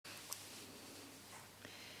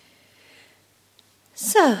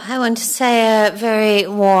So, I want to say a very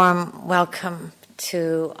warm welcome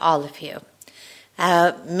to all of you.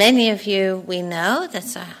 Many of you we know,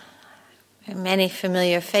 there's many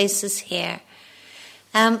familiar faces here.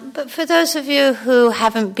 But for those of you who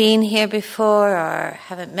haven't been here before or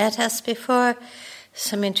haven't met us before,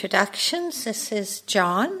 some introductions. This is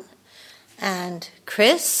John and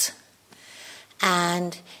Chris,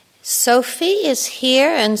 and Sophie is here,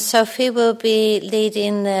 and Sophie will be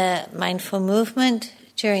leading the mindful movement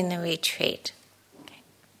during the retreat. Okay.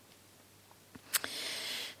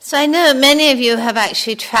 So I know many of you have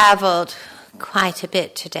actually traveled quite a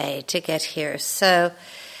bit today to get here, so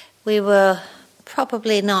we will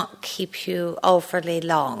probably not keep you overly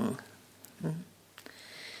long.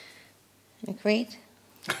 Agreed?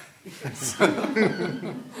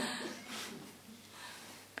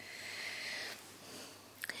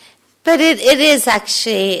 But it is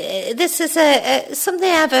actually, this is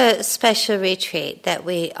something of a special retreat that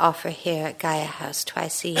we offer here at Gaia House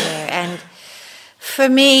twice a year. And for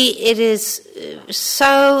me, it is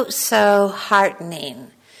so heartening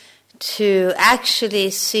to actually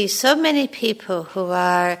see so many people who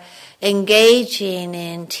are engaging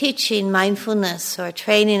in teaching mindfulness or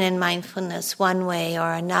training in mindfulness one way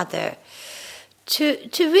or another. To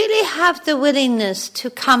really have the willingness to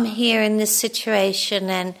come here in this situation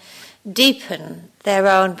and deepen their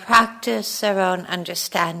own practice, their own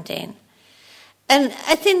understanding. And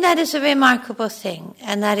I think that is a remarkable thing,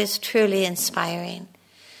 and that is truly inspiring.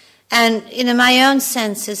 And, my own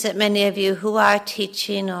sense is that many of you who are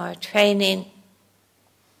teaching or training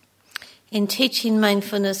in teaching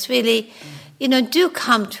mindfulness really, do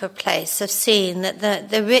come to a place of seeing that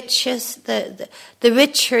the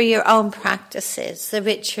richer your own practice is, the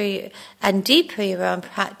richer and deeper your own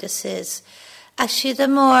practice is, actually the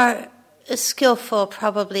more skillful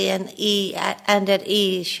probably and at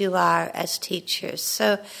ease you are as teachers.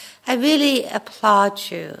 So I really applaud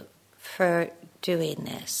you for doing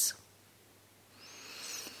this.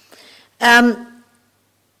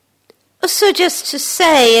 Also, just to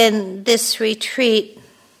say, in this retreat,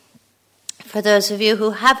 for those of you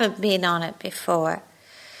who haven't been on it before,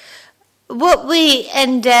 what we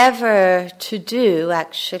endeavor to do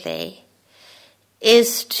actually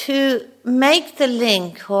is to make the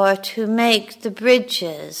link or to make the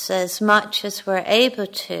bridges as much as we're able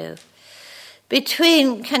to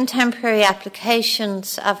between contemporary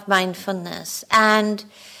applications of mindfulness and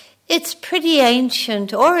its pretty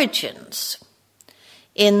ancient origins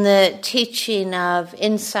in the teaching of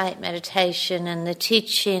insight meditation and the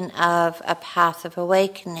teaching of a path of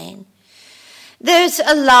awakening. There's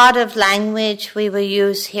a lot of language we will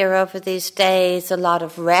use here over these days, a lot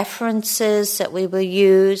of references that we will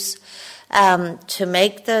use to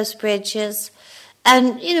make those bridges.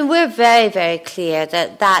 And, we're very, very clear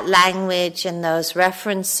that language and those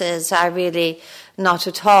references are really not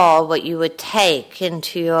at all what you would take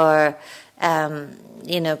into your,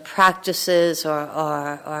 practices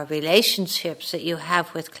or relationships that you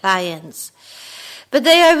have with clients. But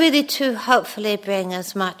they are really to hopefully bring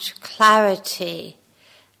as much clarity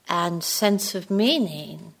and sense of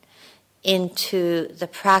meaning into the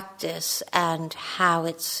practice and how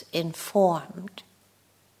it's informed.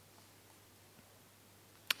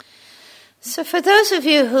 So for those of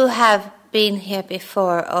you who have been here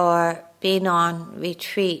before or been on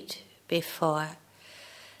retreat before,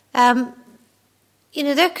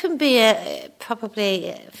 there can be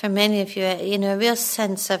probably for many of you, a real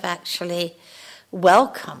sense of actually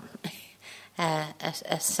welcome,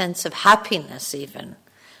 a sense of happiness even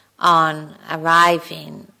on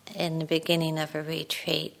arriving in the beginning of a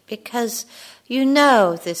retreat, because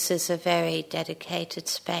this is a very dedicated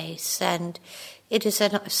space and it is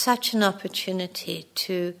such an opportunity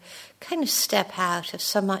to kind of step out of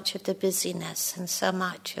so much of the busyness and so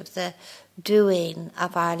much of the doing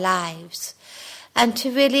of our lives and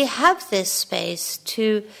to really have this space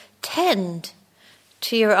to tend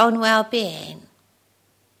to your own well-being.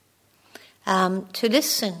 To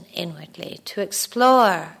listen inwardly, to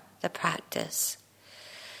explore the practice.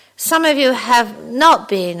 Some of you have not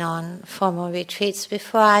been on formal retreats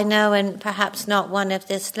before, I know, and perhaps not one of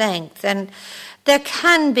this length. And there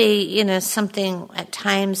can be, something at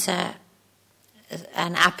times, an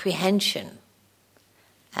apprehension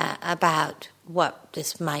about what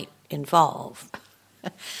this might involve.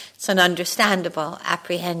 It's an understandable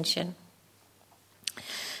apprehension.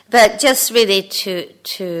 But just really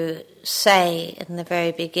to say in the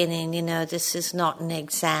very beginning, this is not an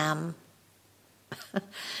exam.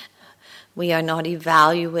 We are not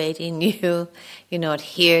evaluating you. You're not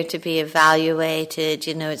here to be evaluated.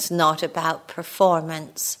 It's not about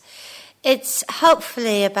performance. it's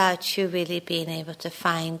hopefully about you really being able to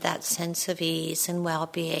find that sense of ease and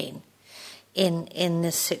well-being in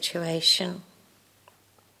this situation.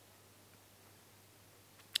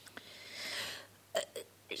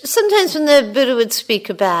 Sometimes when the Buddha would speak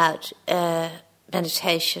about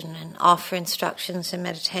meditation and offer instructions in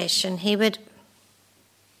meditation, he would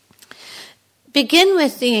begin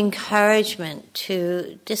with the encouragement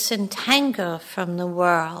to disentangle from the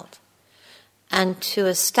world and to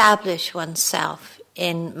establish oneself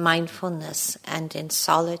in mindfulness and in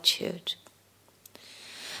solitude.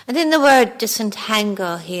 I think the word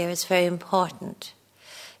disentangle here is very important,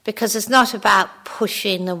 because it's not about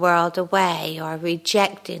pushing the world away or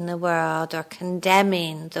rejecting the world or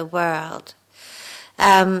condemning the world.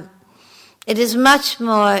 It is much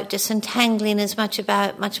more, disentangling is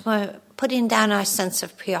much more putting down our sense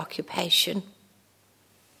of preoccupation.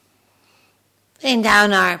 Putting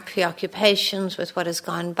down our preoccupations with what has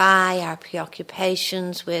gone by, our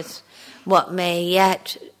preoccupations with what may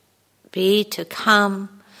yet be to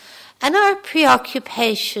come, and our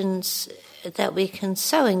preoccupations that we can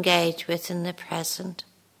so engage with in the present.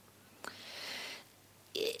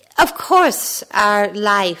 Of course, our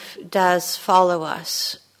life does follow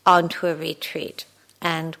us onto a retreat,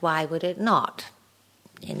 and why would it not?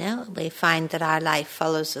 You know, we find that our life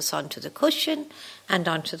follows us onto the cushion and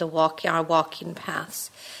onto our walking paths,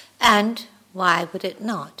 and why would it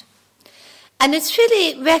not? And it's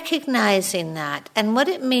really recognizing that and what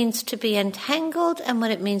it means to be entangled and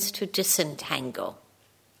what it means to disentangle.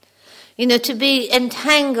 You know, to be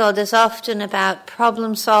entangled is often about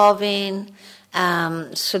problem solving,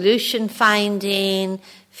 solution finding,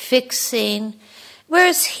 fixing.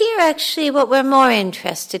 Whereas here actually what we're more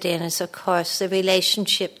interested in is, of course, the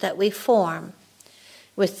relationship that we form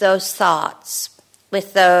with those thoughts,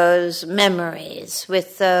 with those memories,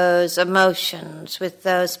 with those emotions, with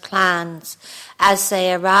those plans as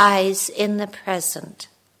they arise in the present.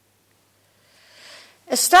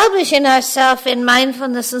 Establishing ourselves in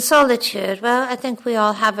mindfulness and solitude, well, I think we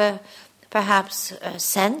all have perhaps a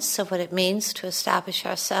sense of what it means to establish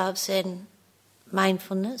ourselves in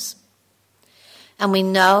mindfulness. And we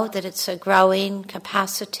know that it's a growing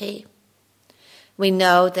capacity. We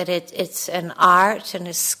know that it's an art and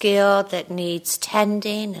a skill that needs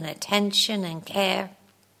tending and attention and care.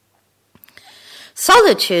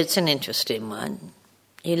 Solitude's an interesting one.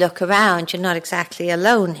 You look around, you're not exactly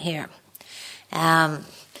alone here.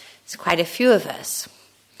 There's quite a few of us.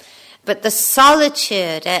 But the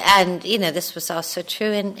solitude, and you know, this was also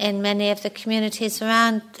true in many of the communities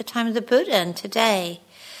around the time of the Buddha and today.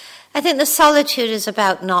 I think the solitude is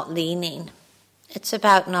about not leaning. It's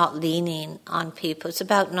about not leaning on people. It's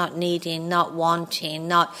about not needing, not wanting,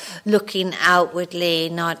 not looking outwardly,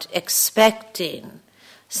 not expecting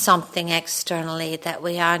something externally that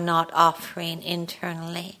we are not offering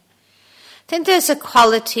internally. I think there's a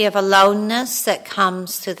quality of aloneness that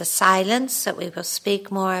comes through the silence that we will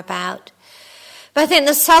speak more about. But I think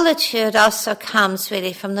the solitude also comes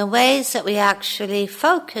really from the ways that we actually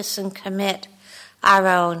focus and commit our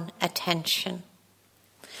own attention.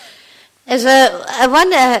 There's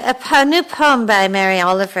a new poem by Mary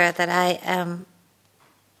Oliver that I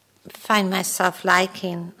find myself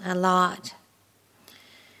liking a lot.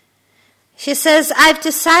 She says, I've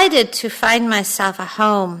decided to find myself a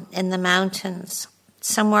home in the mountains,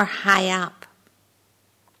 somewhere high up,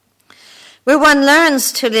 where one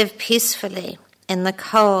learns to live peacefully in the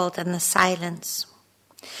cold and the silence.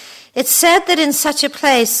 It's said that in such a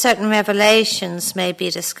place certain revelations may be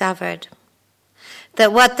discovered,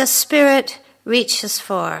 that what the spirit reaches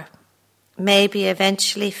for may be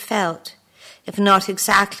eventually felt, if not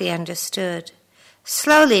exactly understood,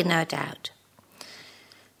 slowly no doubt.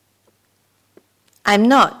 I'm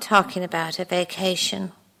not talking about a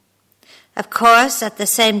vacation. Of course, at the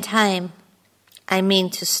same time, I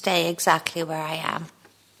mean to stay exactly where I am.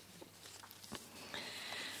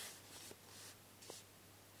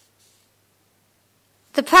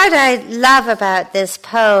 The part I love about this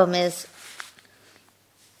poem is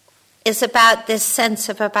about this sense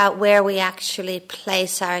of about where we actually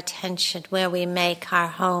place our attention, where we make our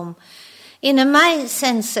home. You know, my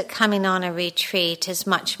sense that coming on a retreat is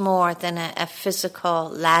much more than a physical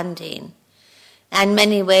landing. And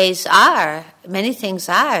many things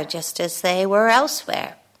are just as they were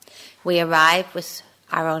elsewhere. We arrive with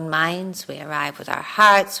our own minds, we arrive with our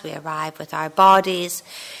hearts, we arrive with our bodies,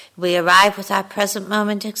 we arrive with our present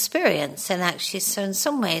moment experience. And actually, so in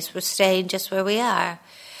some ways, we're staying just where we are.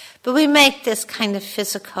 But we make this kind of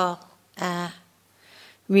physical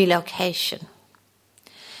relocation.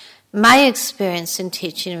 my experience in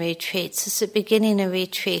teaching retreats is that beginning a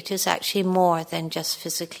retreat is actually more than just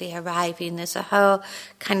physically arriving. There's a whole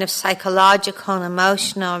kind of psychological and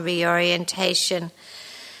emotional reorientation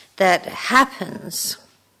that happens.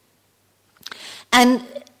 And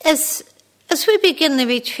as we begin the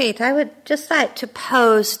retreat, I would just like to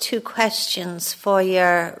pose 2 questions for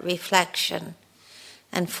your reflection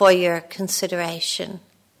and for your consideration.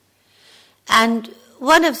 And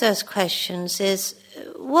one of those questions is,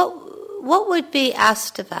 what would be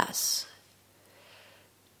asked of us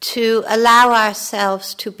to allow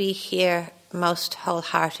ourselves to be here most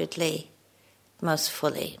wholeheartedly, most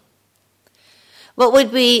fully? What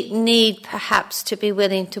would we need perhaps to be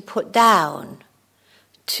willing to put down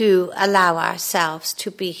to allow ourselves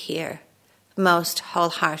to be here most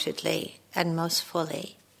wholeheartedly and most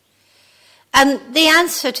fully? And the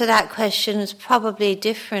answer to that question is probably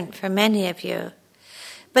different for many of you,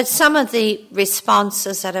 but some of the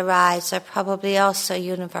responses that arise are probably also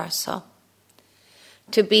universal.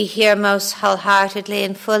 To be here most wholeheartedly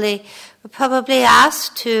and fully, we're probably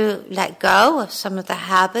asked to let go of some of the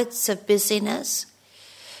habits of busyness,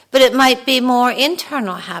 but it might be more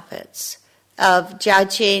internal habits of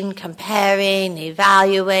judging, comparing,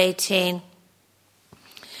 evaluating,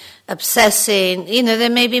 obsessing. There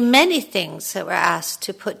may be many things that we're asked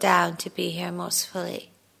to put down to be here most fully.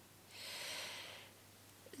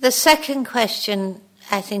 The second question,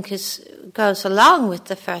 I think, goes along with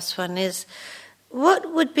the first one, is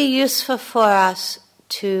what would be useful for us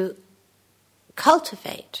to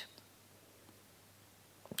cultivate,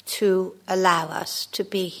 to allow us to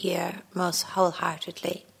be here most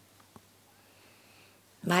wholeheartedly?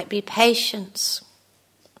 Might be patience,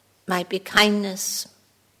 might be kindness,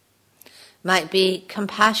 might be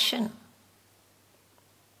compassion,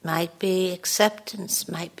 might be acceptance,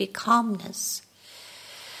 might be calmness.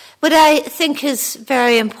 What I think is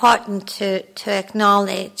very important to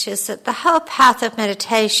acknowledge is that the whole path of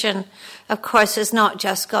meditation, of course, is not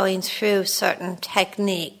just going through certain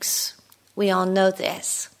techniques. We all know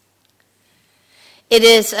this. It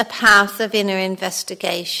is a path of inner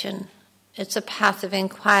investigation. It's a path of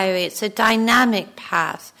inquiry. It's a dynamic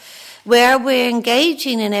path where we're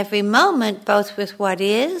engaging in every moment both with what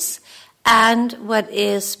is and what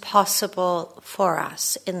is possible for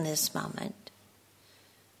us in this moment.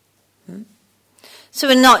 So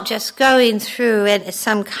we're not just going through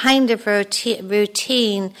some kind of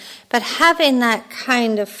routine, but having that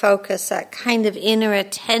kind of focus, that kind of inner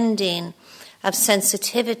attending of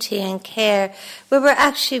sensitivity and care, where we're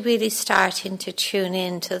actually really starting to tune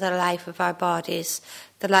in to the life of our bodies,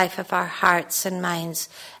 the life of our hearts and minds,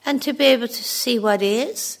 and to be able to see what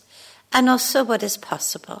is and also what is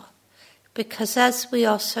possible. Because as we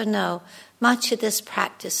also know, much of this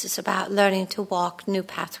practice is about learning to walk new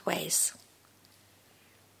pathways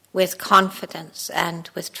with confidence and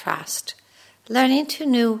with trust. Learning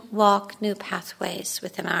to walk new pathways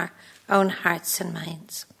within our own hearts and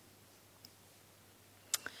minds.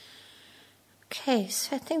 Okay,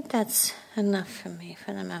 so I think that's enough for me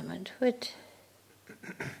for the moment. I'm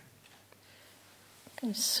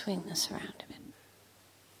going to swing this around a bit.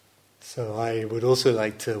 So I would also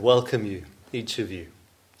like to welcome you, each of you,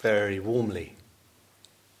 very warmly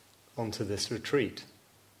onto this retreat.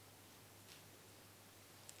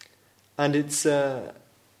 And it's the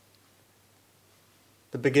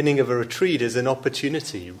beginning of a retreat is an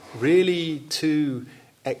opportunity really to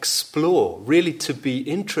explore, really to be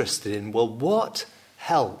interested in, well, what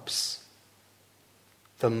helps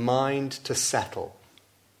the mind to settle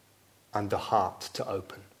and the heart to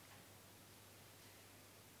open?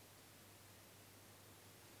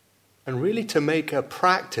 And really to make a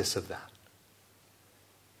practice of that,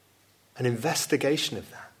 an investigation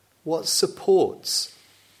of that. What supports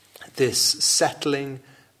this settling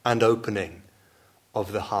and opening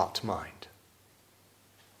of the heart-mind?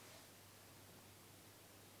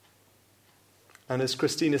 And as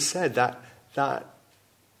Christina said, that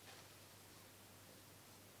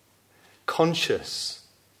conscious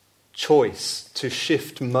choice to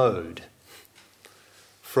shift mode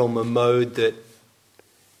from a mode that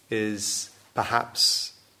is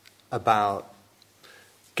perhaps about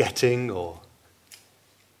getting or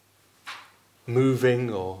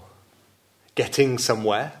moving or getting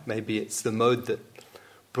somewhere, maybe it's the mode that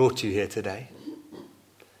brought you here today,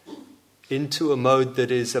 into a mode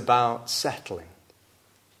that is about settling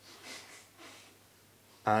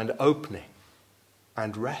and opening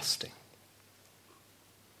and resting.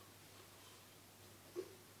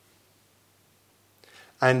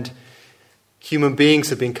 And human beings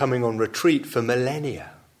have been coming on retreat for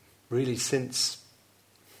millennia, really since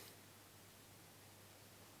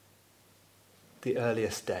the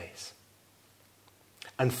earliest days.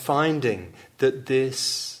 And finding that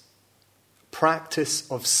this practice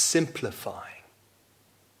of simplifying,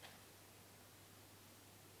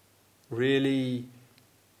 really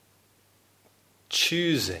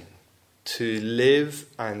choosing to live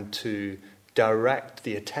and to direct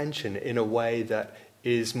the attention in a way that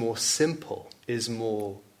is more simple, is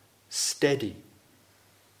more steady,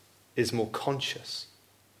 is more conscious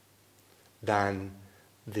than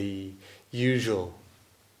the usual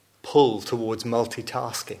pull towards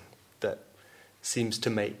multitasking that seems to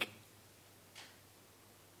make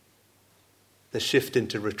the shift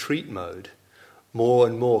into retreat mode more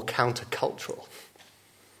and more countercultural.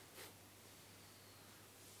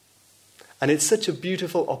 And it's such a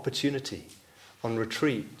beautiful opportunity on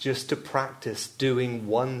retreat just to practice doing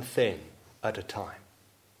one thing at a time.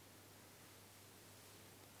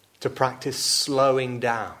 To practice slowing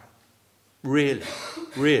down. Really,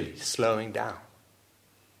 really slowing down.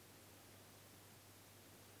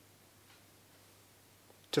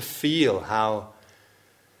 To feel how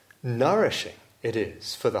nourishing it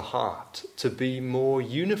is for the heart to be more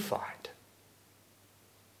unified.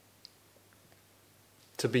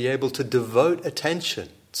 To be able to devote attention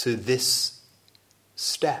to this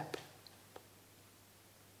step.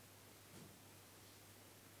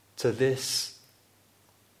 To this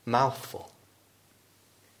mouthful.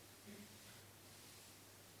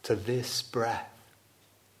 To this breath.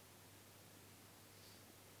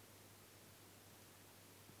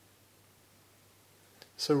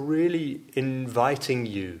 So really inviting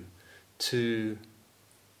you to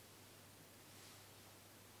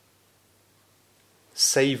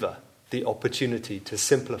savor the opportunity to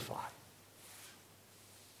simplify.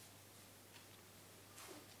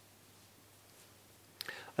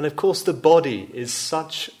 And of course the body is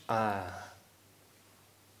such a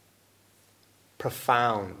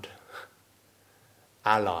profound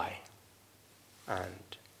ally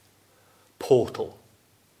and portal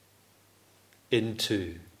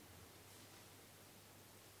into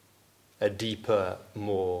a deeper,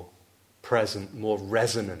 more present, more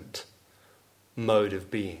resonant mode of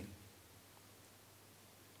being.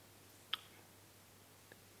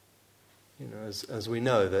 You know, as we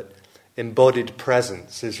know that embodied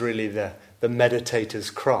presence is really the meditator's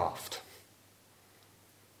craft.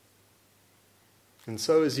 And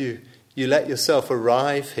so as you let yourself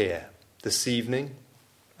arrive here this evening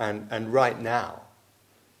and right now,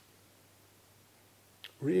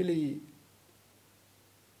 really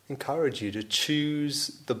encourage you to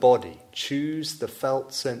choose the body, choose the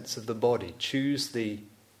felt sense of the body, choose the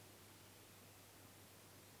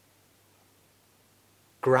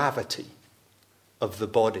gravity of the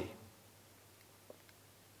body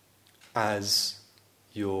as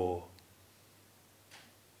your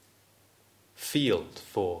field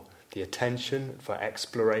for the attention, for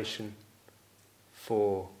exploration,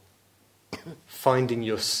 for finding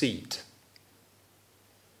your seat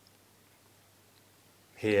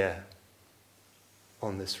here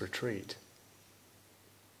on this retreat.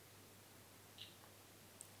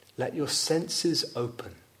 Let your senses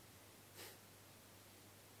open.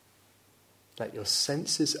 Let your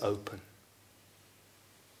senses open.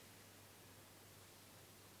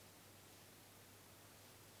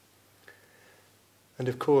 And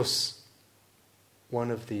of course,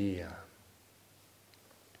 one of the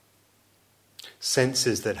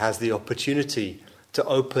senses that has the opportunity to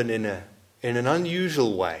open in an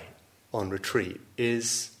unusual way on retreat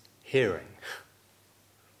is hearing.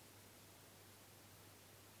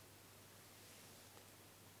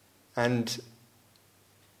 And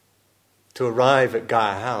to arrive at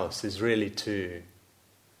Gaia House is really to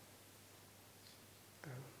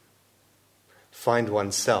find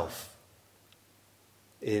oneself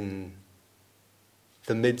in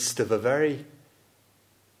the midst of a very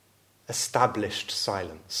established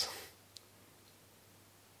silence.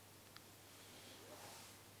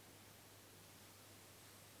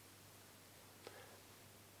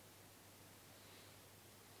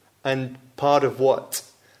 And part of what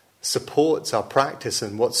supports our practice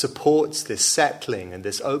and what supports this settling and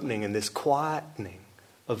this opening and this quietening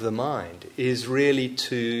of the mind is really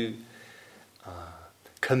to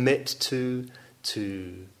commit to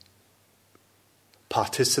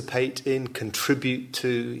participate in, contribute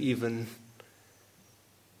to, even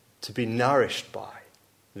to be nourished by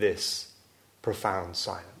this profound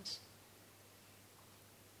silence.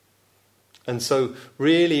 And so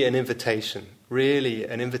really an invitation,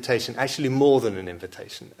 actually more than an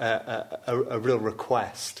invitation, a real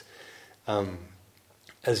request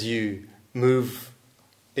as you move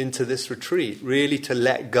into this retreat, really to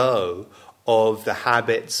let go of the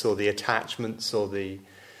habits or the attachments or the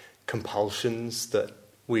compulsions that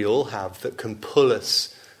we all have that can pull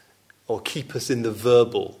us or keep us in the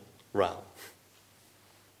verbal realm.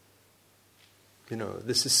 You know,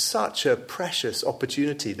 this is such a precious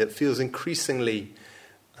opportunity that feels increasingly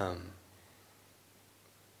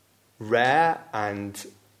rare and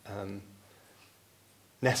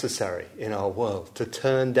necessary in our world, to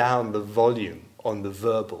turn down the volume on the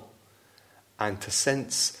verbal and to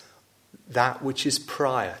sense that which is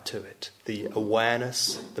prior to it, the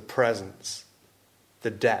awareness, the presence,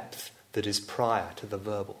 the depth that is prior to the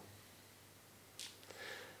verbal.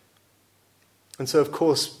 And so, of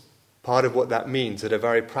course, part of what that means at a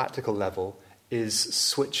very practical level is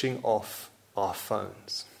switching off our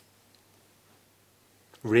phones.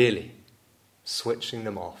 Really, switching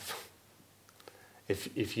them off.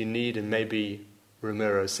 If you need, and maybe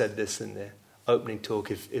Ramiro said this in the opening talk,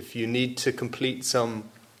 if you need to complete some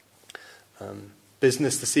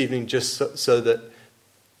business this evening just so that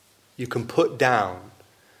you can put down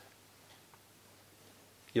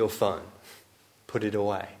your phone, put it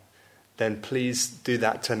away, then please do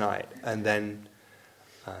that tonight, and then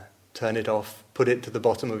turn it off, put it to the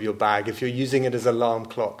bottom of your bag. If you're using it as an alarm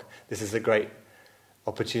clock, this is a great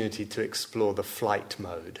opportunity to explore the flight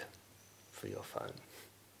mode for your phone.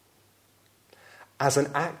 As an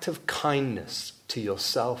act of kindness to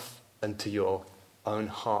yourself and to your own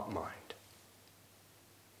heart-mind.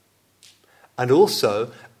 And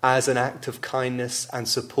also as an act of kindness and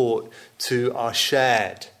support to our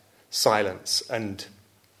shared silence and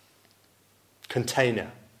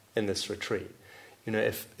container in this retreat. You know,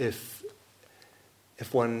 if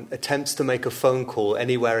one attempts to make a phone call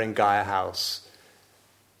anywhere in Gaia House,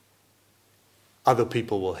 other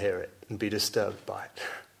people will hear it and be disturbed by it.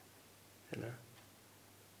 You know.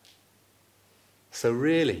 So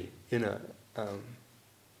really, you know,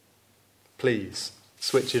 please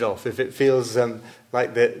switch it off. If it feels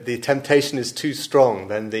like the temptation is too strong,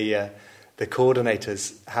 then the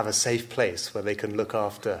coordinators have a safe place where they can look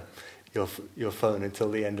after your phone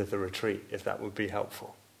until the end of the retreat, if that would be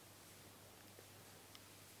helpful.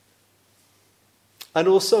 And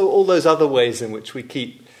also all those other ways in which we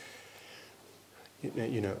keep,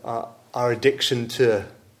 you know, our addiction to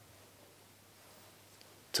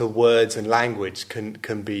words and language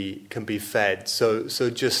can be fed. So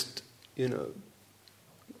just, you know,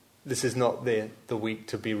 this is not the week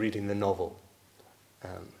to be reading the novel.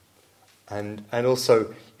 And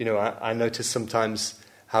also, you know, I notice sometimes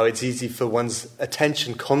how it's easy for one's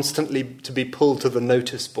attention constantly to be pulled to the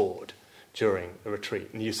notice board during a retreat.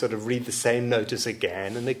 And you sort of read the same notice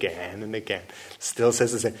again and again and again. Still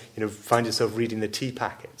says the same, you know, find yourself reading the tea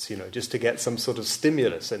packets, you know, just to get some sort of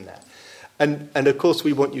stimulus in there. And of course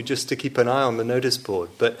we want you just to keep an eye on the notice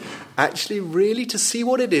board, but actually really to see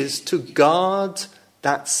what it is to guard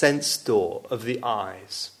that sense door of the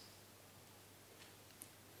eyes.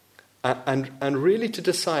 And really to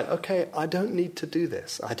decide, okay, I don't need to do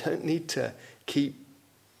this. I don't need to keep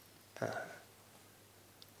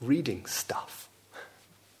reading stuff.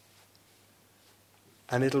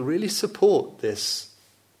 And it'll really support this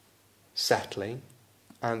settling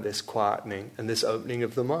and this quietening and this opening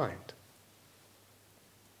of the mind.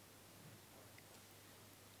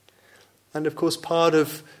 And of course part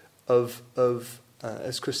of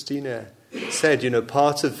as Christina said, you know,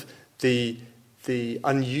 part of the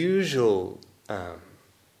unusual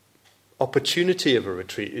opportunity of a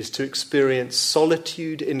retreat is to experience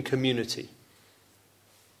solitude in community.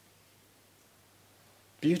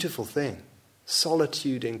 Beautiful thing,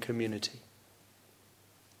 solitude in community.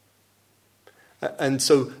 And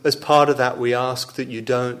so as part of that we ask that you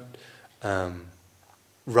don't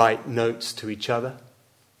write notes to each other.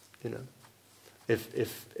 You know,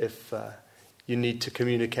 if you need to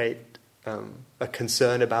communicate a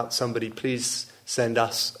concern about somebody, please send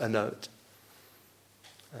us a note.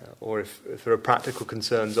 Or if there are practical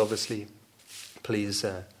concerns, obviously, please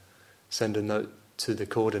send a note to the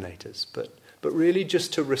coordinators. But really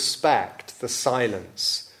just to respect the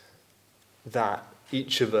silence that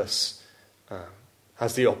each of us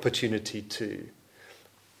has the opportunity to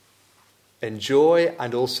enjoy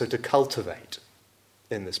and also to cultivate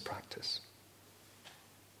in this practice.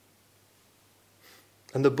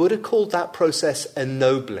 And the Buddha called that process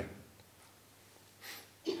ennobling.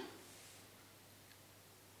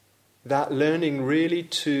 That learning really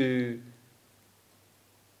to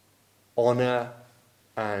honor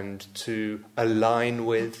and to align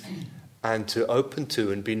with and to open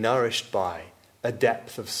to and be nourished by a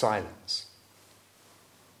depth of silence.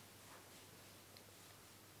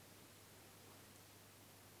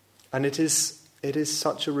 And it is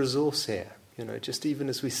such a resource here. Just even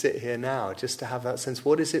as we sit here now, just to have that sense,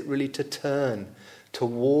 what is it really to turn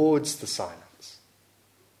towards the silence?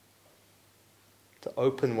 To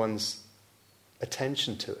open one's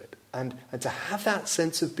attention to it and to have that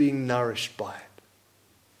sense of being nourished by it.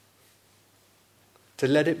 To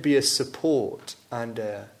let it be a support and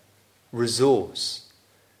a resource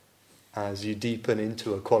as you deepen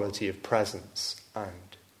into a quality of presence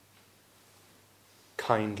and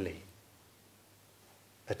kindly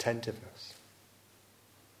attentiveness.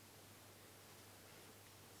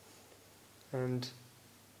 And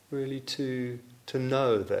really to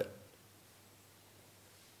know that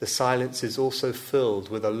the silence is also filled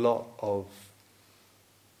with a lot of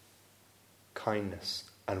kindness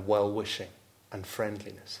and well-wishing and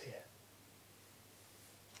friendliness here.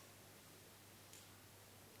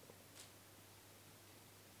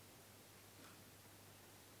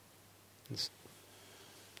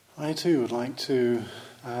 I too would like to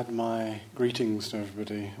add my greetings to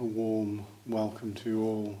everybody, a warm welcome to you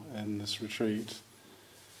all in this retreat.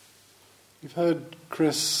 You've heard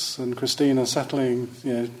Chris and Christina settling,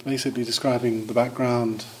 basically describing the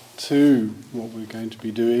background to what we're going to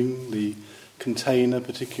be doing, the container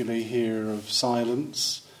particularly here of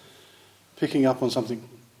silence, picking up on something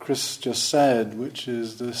Chris just said, which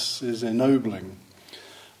is this is ennobling.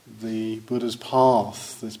 The Buddha's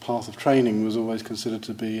path, this path of training, was always considered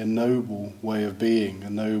to be a noble way of being, a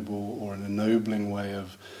noble or an ennobling way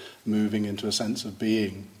of moving into a sense of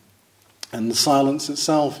being. And the silence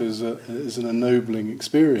itself is an ennobling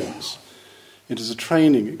experience. It is a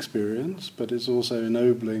training experience, but it's also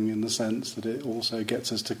ennobling in the sense that it also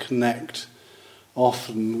gets us to connect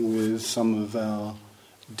often with some of our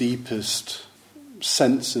deepest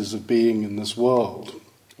senses of being in this world.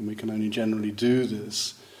 And we can only generally do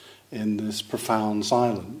this in this profound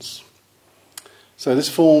silence. So this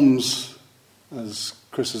forms, as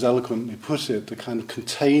Chris has eloquently put it, the kind of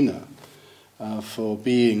container for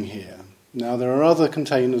being here. Now there are other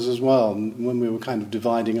containers as well. When we were kind of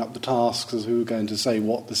dividing up the tasks as who were going to say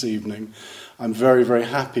what this evening, I'm very, very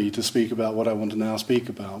happy to speak about what I want to now speak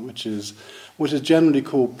about, which is what is generally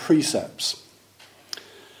called precepts.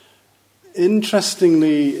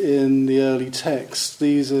 Interestingly, in the early texts,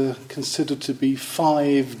 these are considered to be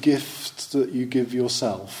 5 gifts that you give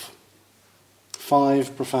yourself.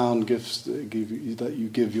 5 profound gifts that you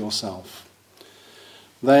give yourself.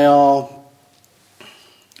 They are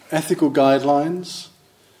ethical guidelines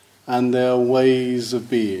and they are ways of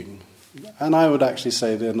being. And I would actually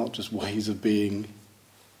say they're not just ways of being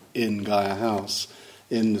in Gaia House,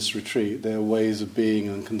 in this retreat. They're ways of being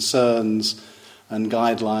and concerns and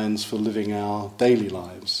guidelines for living our daily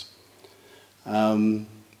lives.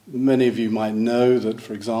 Many of you might know that,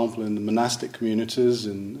 for example, in the monastic communities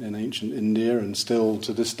in ancient India, and still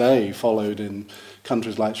to this day followed in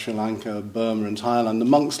countries like Sri Lanka, Burma and Thailand, the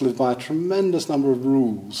monks lived by a tremendous number of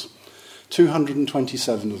rules,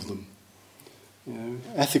 227 of them,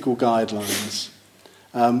 ethical guidelines.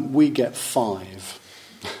 We get 5.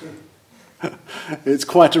 It's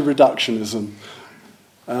quite a reductionism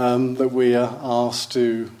that we are asked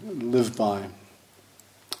to live by.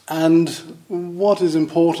 And what is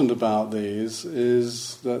important about these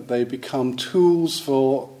is that they become tools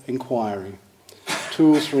for inquiry,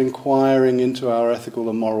 tools for inquiring into our ethical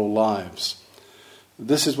and moral lives.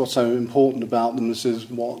 This is what's so important about them, this is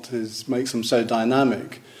what makes them so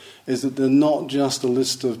dynamic, is that they're not just a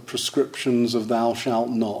list of prescriptions of thou shalt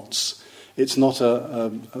nots. It's not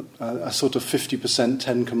a sort of 50%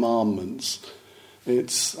 10 commandments.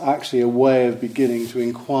 It's actually a way of beginning to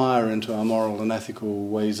inquire into our moral and ethical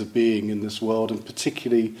ways of being in this world, and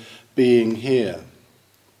particularly being here.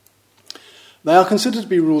 They are considered to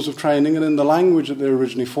be rules of training, and in the language that they're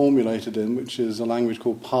originally formulated in, which is a language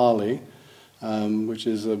called Pali, which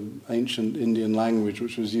is an ancient Indian language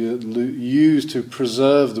which was used to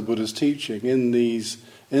preserve the Buddha's teaching, in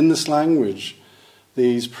this language,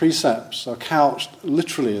 these precepts are couched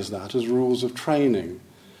literally as that, as rules of training.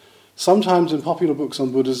 Sometimes in popular books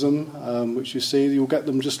on Buddhism, which you see, you'll get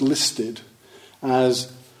them just listed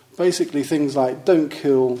as basically things like don't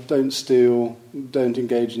kill, don't steal, don't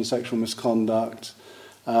engage in sexual misconduct,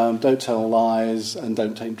 don't tell lies, and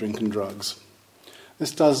don't take drink and drugs.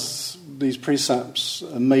 This does these precepts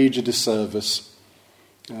a major disservice.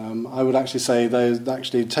 I would actually say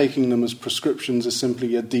taking them as prescriptions is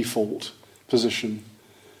simply a default position.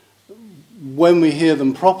 When we hear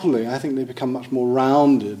them properly, I think they become much more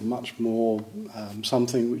rounded, much more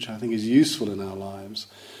something which I think is useful in our lives.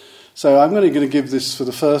 So I'm only going to give this for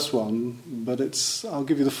the first one, but I'll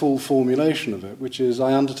give you the full formulation of it, which is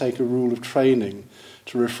I undertake a rule of training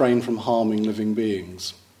to refrain from harming living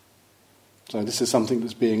beings. So this is something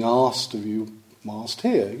that's being asked of you whilst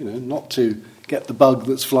here, not to get the bug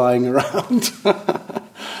that's flying around,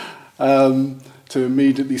 to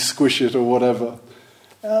immediately squish it or whatever.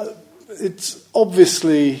 It's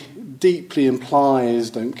obviously deeply implies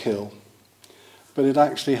don't kill, but it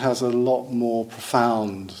actually has a lot more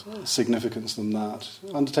profound significance than that.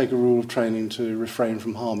 Undertake a rule of training to refrain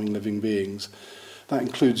from harming living beings. That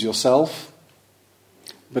includes yourself,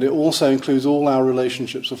 but it also includes all our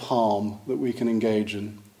relationships of harm that we can engage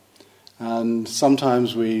in. And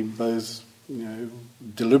sometimes we both,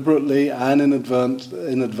 deliberately and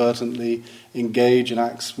inadvertently engage in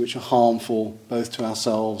acts which are harmful both to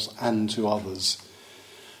ourselves and to others.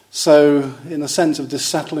 So, in a sense of this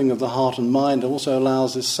settling of the heart and mind, it also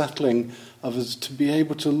allows this settling of us to be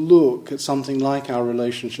able to look at something like our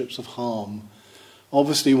relationships of harm.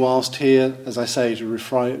 Obviously, whilst here, as I say, to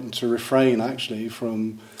refrain actually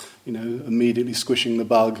from, immediately squishing the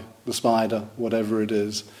bug, the spider, whatever it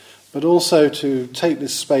is, but also to take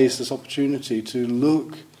this space, this opportunity to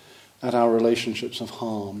look at our relationships of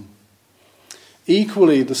harm.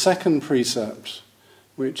 Equally, the second precept,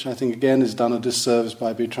 which I think again is done a disservice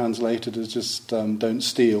by being translated as just don't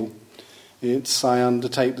steal. It's I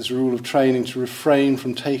undertake this rule of training to refrain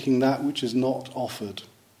from taking that which is not offered.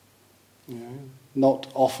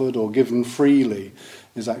 Not offered or given freely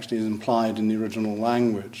is actually implied in the original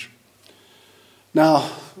language.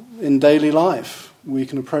 Now, in daily life, we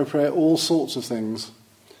can appropriate all sorts of things.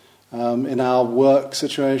 In our work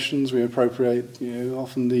situations, we appropriate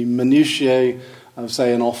often the minutiae of,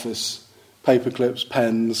 say, an office. Paper clips,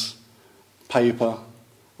 pens, paper,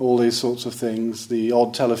 all these sorts of things. The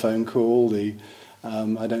odd telephone call, the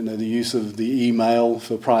use of the email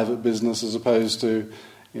for private business as opposed to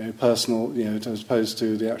personal, as opposed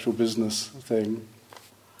to the actual business thing.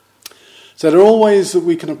 So there are all ways that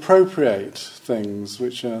we can appropriate things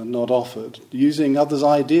which are not offered, using others'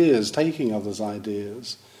 ideas, taking others'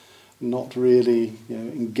 ideas, not really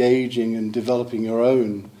engaging and developing your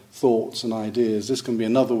own thoughts and ideas. This can be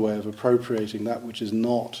another way of appropriating that which is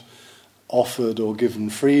not offered or given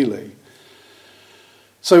freely.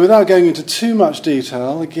 So without going into too much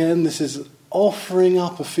detail, again, this is offering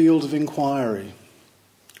up a field of inquiry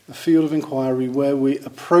where we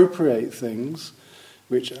appropriate things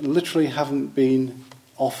which literally haven't been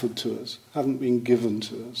offered to us, haven't been given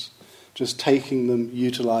to us, just taking them,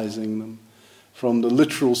 utilizing them, from the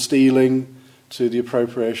literal stealing to the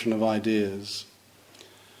appropriation of ideas.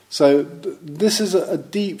 So this is a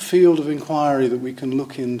deep field of inquiry that we can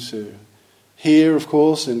look into. Here, of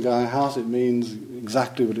course, in Gaia House, it means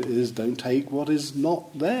exactly what it is. Don't take what is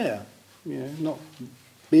not there, not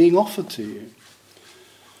being offered to you.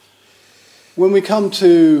 When we come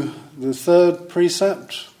to the third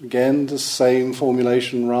precept, again, the same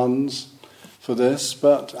formulation runs for this,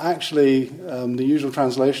 but actually the usual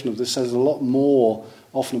translation of this says a lot more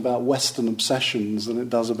often about Western obsessions than it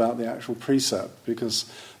does about the actual precept, because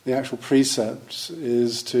the actual precept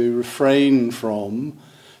is to refrain from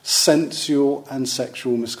sensual and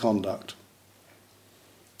sexual misconduct.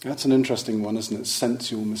 That's an interesting one, isn't it?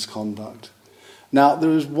 Sensual misconduct. Now,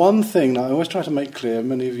 there is one thing that I always try to make clear,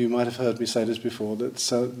 many of you might have heard me say this before, that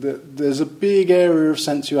there's a big area of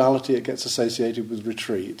sensuality that gets associated with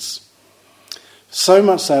retreats. So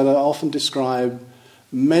much so that I often describe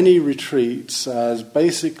many retreats as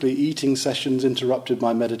basically eating sessions interrupted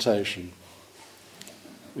by meditation.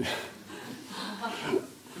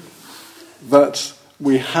 But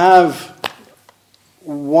we have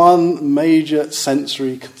one major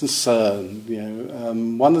sensory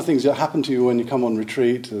concern. One of the things that happen to you when you come on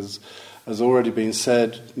retreat has already been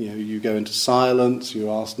said. You go into silence, you're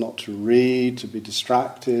asked not to read, to be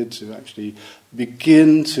distracted, to actually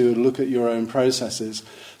begin to look at your own processes.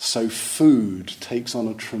 So food takes on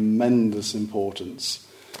a tremendous importance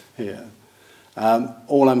here.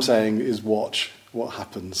 All I'm saying is watch what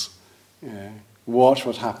happens. Watch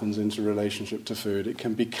what happens into relationship to food. It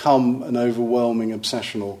can become an overwhelming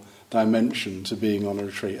obsessional dimension to being on a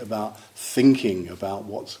retreat, about thinking about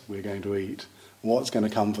what we're going to eat, what's going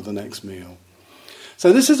to come for the next meal.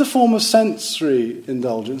 So this is a form of sensory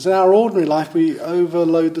indulgence. In our ordinary life, we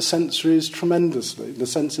overload the senses tremendously.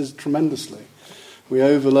 We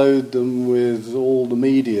overload them with all the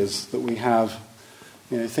medias that we have,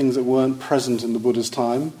 things that weren't present in the Buddha's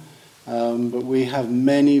time. But we have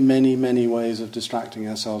many, many, many ways of distracting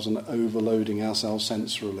ourselves and overloading ourselves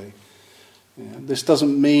sensorily. This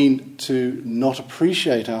doesn't mean to not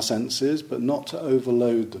appreciate our senses, but not to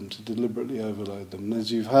overload them, to deliberately overload them. And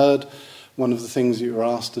as you've heard, one of the things that you're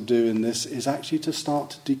asked to do in this is actually to start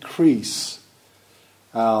to decrease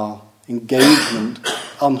our engagement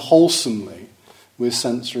unwholesomely with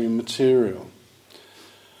sensory material.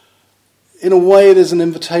 In a way, there's an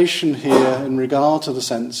invitation here in regard to the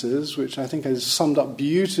senses, which I think is summed up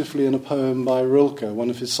beautifully in a poem by Rilke,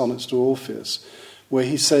 one of his sonnets to Orpheus, where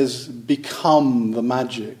he says, become the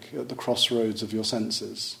magic at the crossroads of your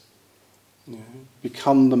senses. You know,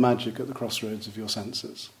 become the magic at the crossroads of your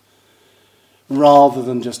senses, rather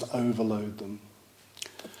than just overload them.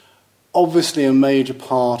 Obviously, a major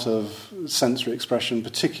part of sensory expression,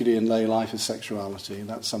 particularly in lay life, is sexuality.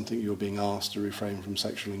 That's something you're being asked to refrain from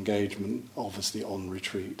sexual engagement, obviously on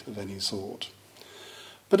retreat of any sort.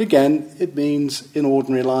 But again, it means in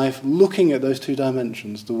ordinary life, looking at those two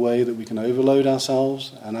dimensions, the way that we can overload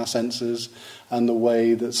ourselves and our senses, and the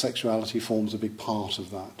way that sexuality forms a big part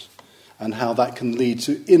of that, and how that can lead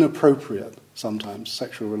to inappropriate, sometimes,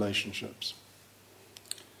 sexual relationships.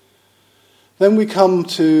 Then we come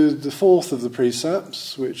to the fourth of the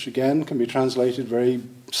precepts, which again can be translated very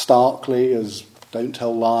starkly as don't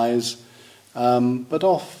tell lies, but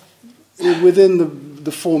within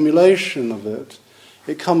the formulation of it,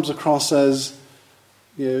 it comes across as,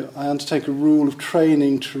 I undertake a rule of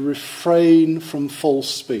training to refrain from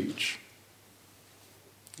false speech.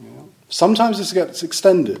 Sometimes this gets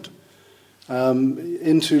extended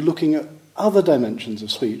into looking at other dimensions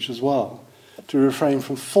of speech as well. To refrain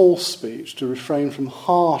from false speech, to refrain from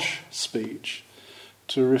harsh speech,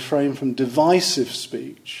 to refrain from divisive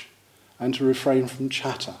speech, and to refrain from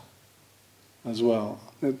chatter as well.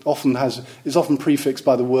 It's often prefixed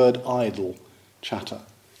by the word idle, chatter.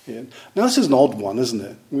 Yeah. Now this is an odd one, isn't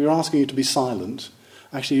it? We're asking you to be silent.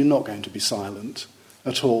 Actually, you're not going to be silent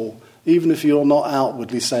at all. Even if you're not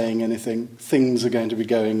outwardly saying anything, things are going to be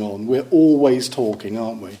going on. We're always talking,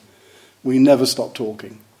 aren't we? We never stop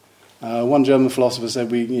talking. One German philosopher said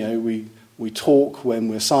we talk when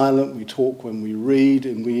we're silent, we talk when we read,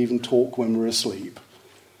 and we even talk when we're asleep.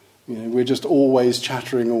 We're just always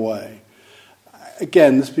chattering away.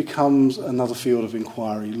 Again, this becomes another field of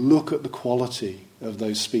inquiry. Look at the quality of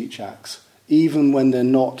those speech acts, even when they're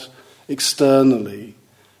not externally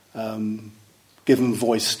given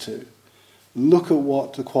voice to. Look at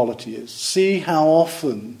what the quality is. See how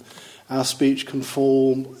often our speech can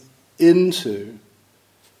fall into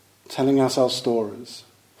telling ourselves stories,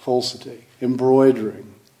 falsity,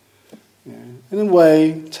 embroidering, in a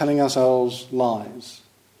way, telling ourselves lies.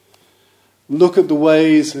 Look at the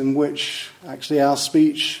ways in which actually our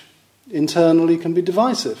speech internally can be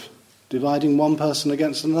divisive, dividing one person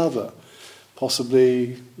against another,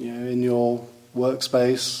 possibly in your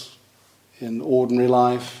workspace, in ordinary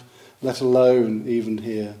life, let alone even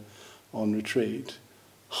here on retreat.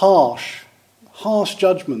 Harsh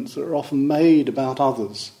judgments that are often made about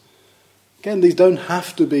others. Again, these don't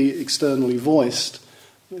have to be externally voiced.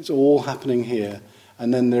 It's all happening here.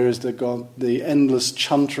 And then there is the endless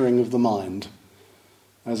chuntering of the mind,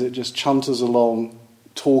 as it just chunters along,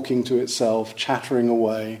 talking to itself, chattering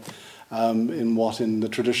away, in what in the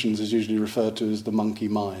traditions is usually referred to as the monkey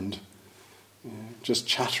mind. Just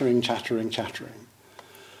chattering.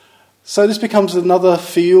 So this becomes another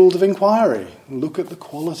field of inquiry. Look at the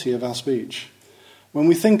quality of our speech. When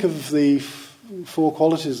we think of the four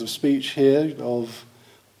qualities of speech here, of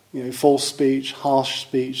false speech, harsh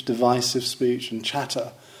speech, divisive speech, and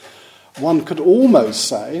chatter, one could almost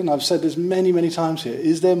say, and I've said this many, many times here,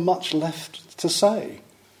 is there much left to say?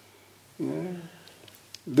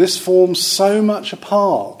 This forms so much a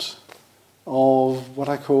part of what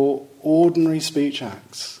I call ordinary speech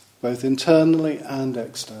acts, both internally and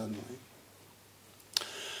externally.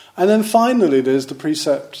 And then finally there's the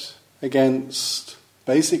precept against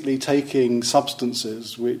basically taking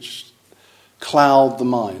substances which cloud the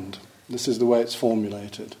mind. This is the way it's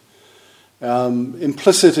formulated.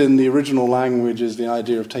 Implicit in the original language is the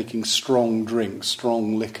idea of taking strong drink,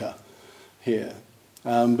 strong liquor here.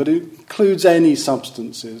 But it includes any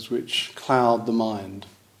substances which cloud the mind.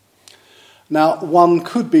 Now, one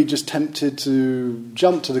could be just tempted to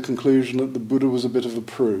jump to the conclusion that the Buddha was a bit of a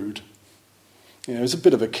prude. It was a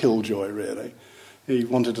bit of a killjoy, really. He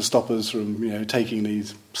wanted to stop us from, taking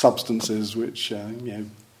these substances which,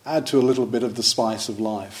 add to a little bit of the spice of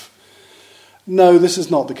life. No, this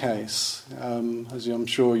is not the case, as I'm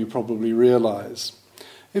sure you probably realise.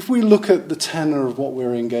 If we look at the tenor of what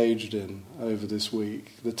we're engaged in over this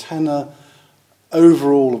week, the tenor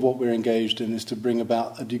overall of what we're engaged in is to bring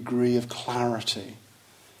about a degree of clarity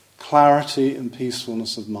and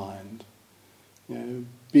peacefulness of mind.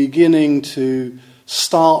 Beginning to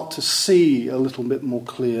start to see a little bit more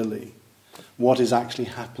clearly what is actually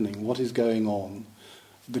happening, what is going on.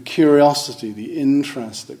 The curiosity, the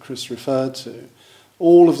interest that Chris referred to,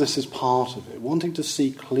 all of this is part of it, wanting to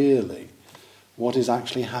see clearly what is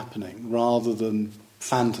actually happening, rather than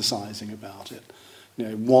fantasizing about it,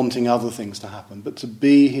 wanting other things to happen, but to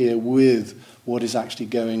be here with what is actually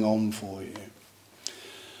going on for you.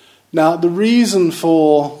 Now, the reason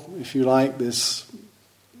for, if you like, this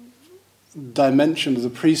dimension of the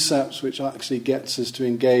precepts which actually gets us to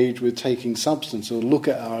engage with taking substance, or look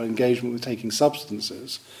at our engagement with taking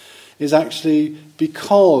substances, is actually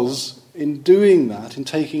because in doing that, in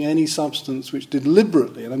taking any substance which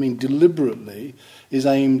deliberately, and I mean deliberately, is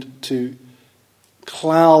aimed to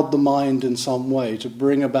cloud the mind in some way, to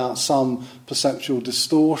bring about some perceptual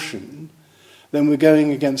distortion, then we're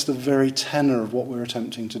going against the very tenor of what we're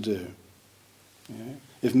attempting to do.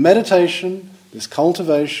 If meditation, this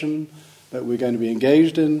cultivation that we're going to be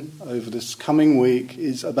engaged in over this coming week,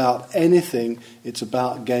 is about anything, it's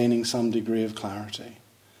about gaining some degree of clarity.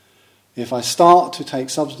 If I start to take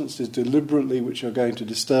substances deliberately which are going to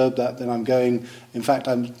disturb that, then I'm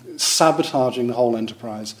sabotaging the whole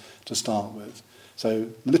enterprise to start with. So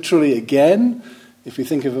literally again, if we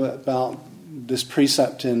think about this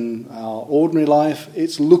precept in our ordinary life,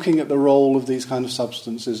 it's looking at the role of these kind of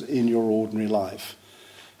substances in your ordinary life.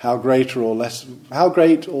 How great or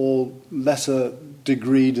lesser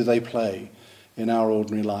degree do they play in our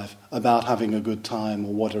ordinary life about having a good time,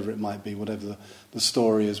 or whatever it might be, whatever the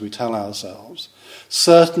story is we tell ourselves.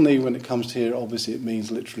 Certainly when it comes to here, obviously it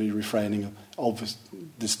means literally refraining.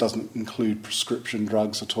 This doesn't include prescription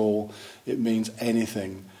drugs at all. It means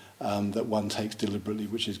anything that one takes deliberately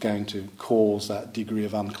which is going to cause that degree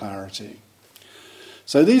of unclarity.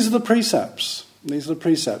 So these are the precepts.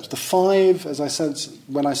 The 5, as I said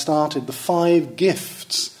when I started, the 5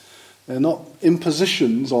 gifts. They're not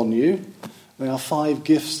impositions on you. They are 5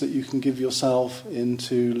 gifts that you can give yourself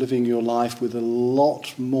into living your life with a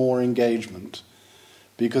lot more engagement,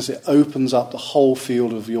 because it opens up the whole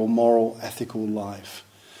field of your moral, ethical life.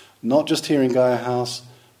 Not just here in Gaia House,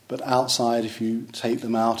 but outside if you take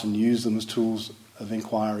them out and use them as tools of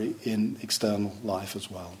inquiry in external life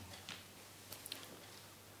as well.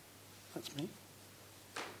 That's me.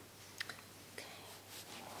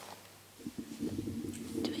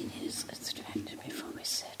 Do we need a distraction before we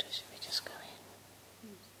sit, or should we just go in?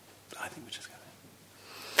 I think we just go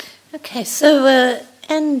in. Okay, so we'll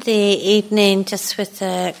end the evening just with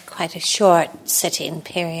quite a short sitting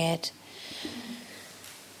period.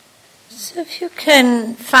 So if you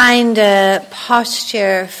can find a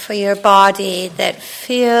posture for your body that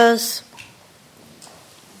feels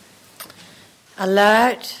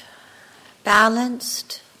alert,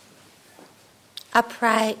 balanced,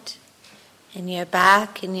 upright, in your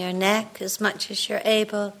back, in your neck, as much as you're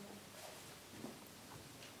able.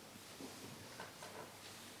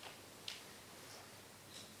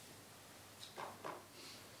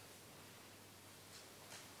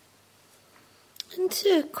 And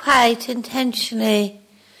to quite intentionally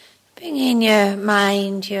bring in your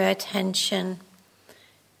mind, your attention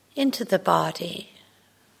into the body,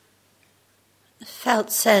 the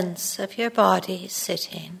felt sense of your body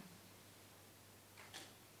sitting.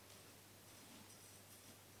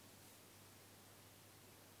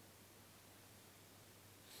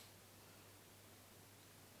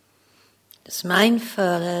 Just mindful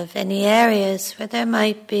of any areas where there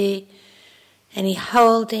might be any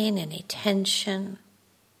holding, any tension,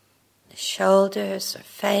 the shoulders or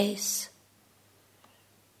face,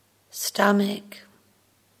 stomach,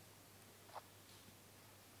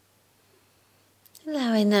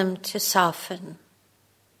 allowing them to soften.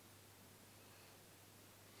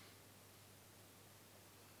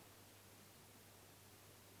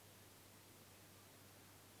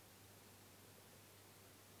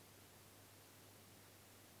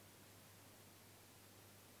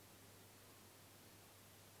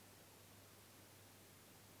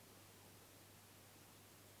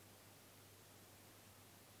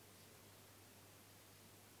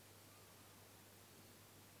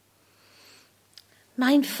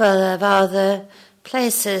 Mindful of all the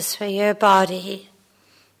places where your body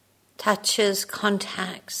touches,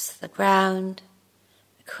 contacts the ground,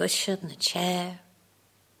 the cushion, the chair.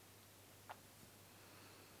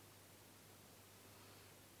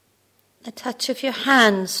 The touch of your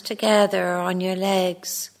hands together or on your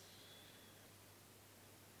legs.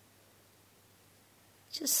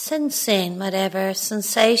 Just sensing whatever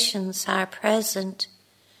sensations are present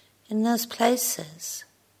in those places.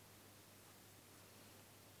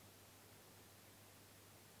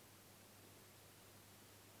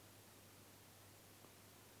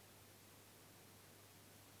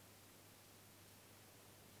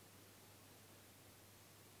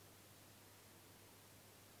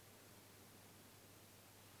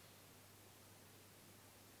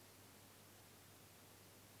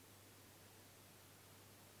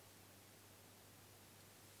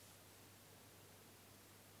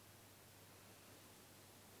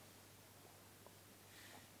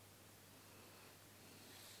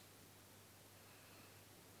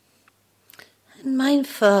 and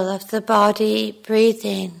mindful of the body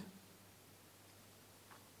breathing.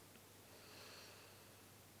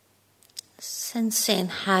 Sensing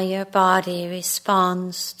how your body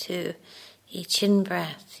responds to each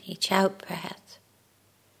in-breath, each out-breath.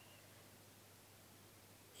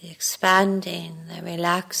 The expanding, the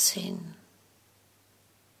relaxing.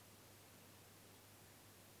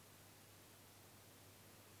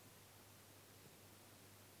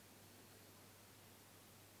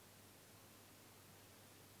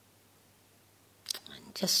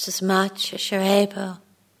 And just as much as you're able,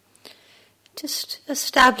 just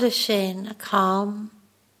establishing a calm,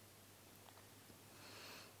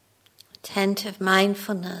 attentive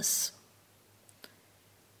mindfulness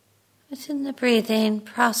within the breathing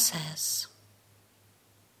process.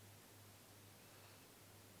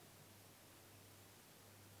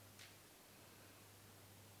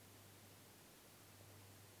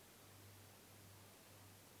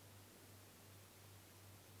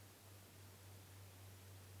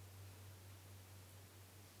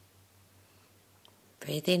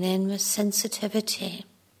 Breathing in with sensitivity.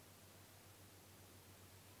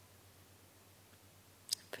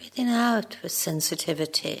 Breathing out with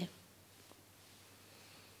sensitivity.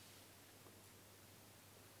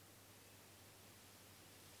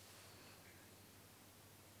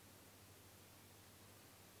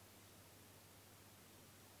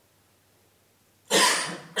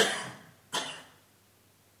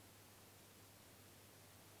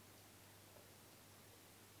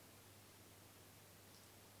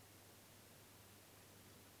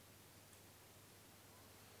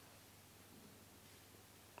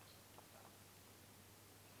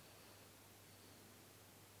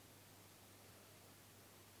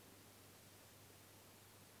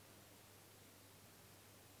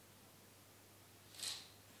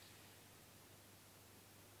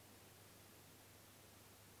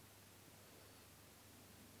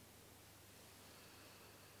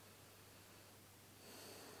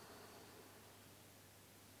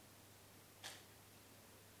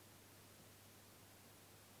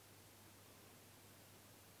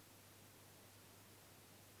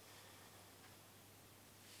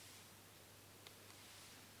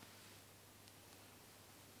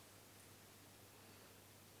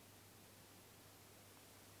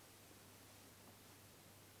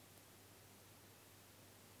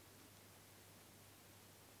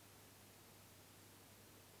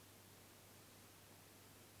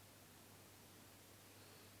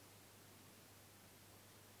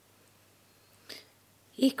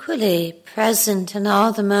 Equally present in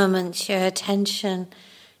all the moments your attention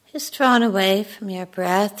is drawn away from your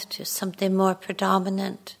breath to something more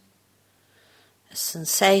predominant, a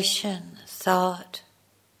sensation, a thought,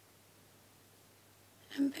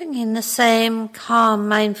 and bringing the same calm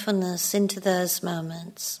mindfulness into those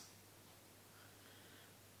moments,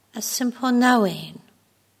 a simple knowing,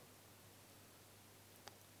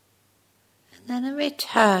 and then a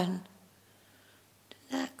return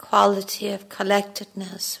that quality of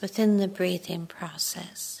collectedness within the breathing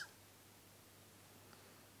process.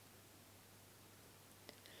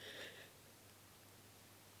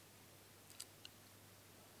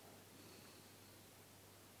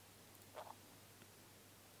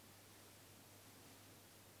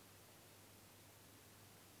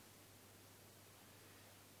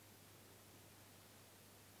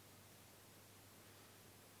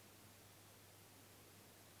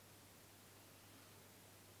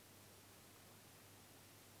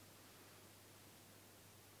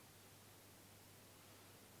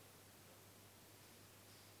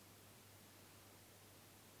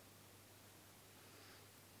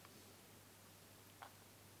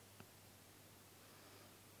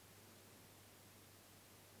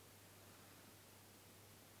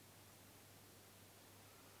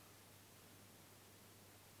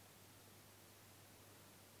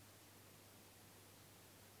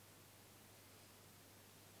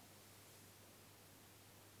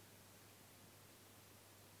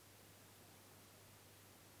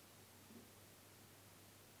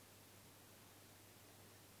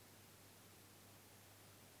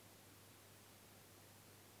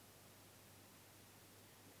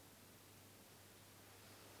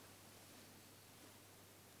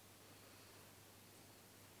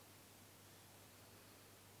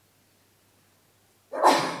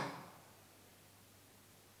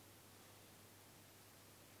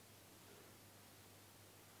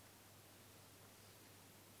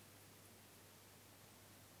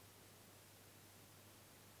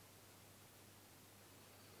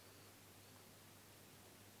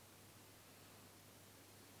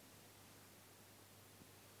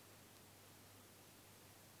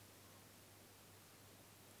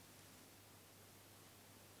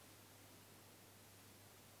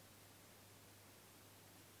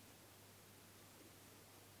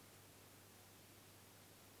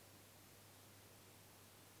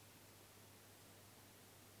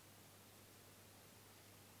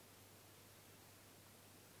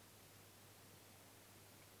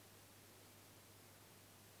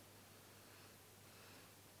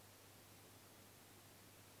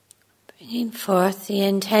 Bringing forth the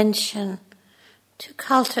intention to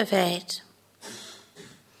cultivate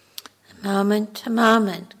a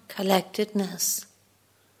moment-to-moment collectedness,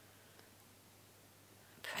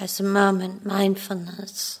 present moment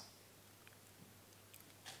mindfulness.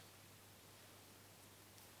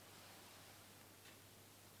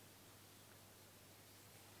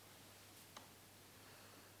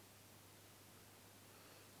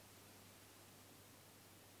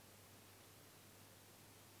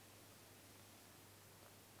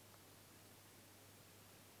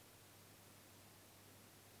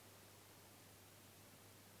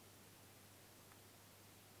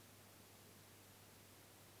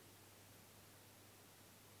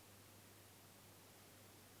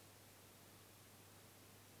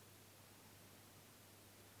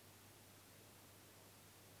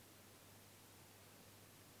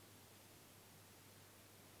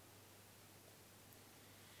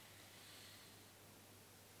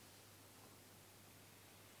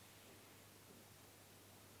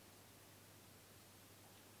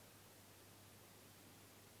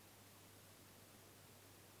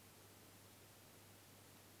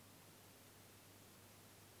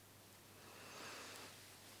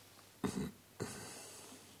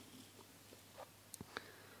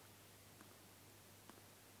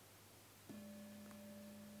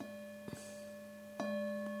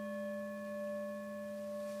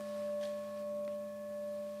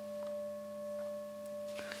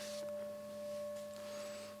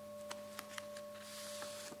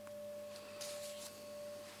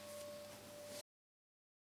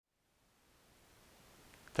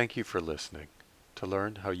 Thank you for listening. To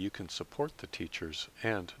learn how you can support the teachers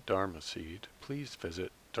and Dharma Seed, please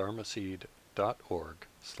visit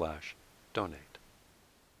dharmaseed.org/donate.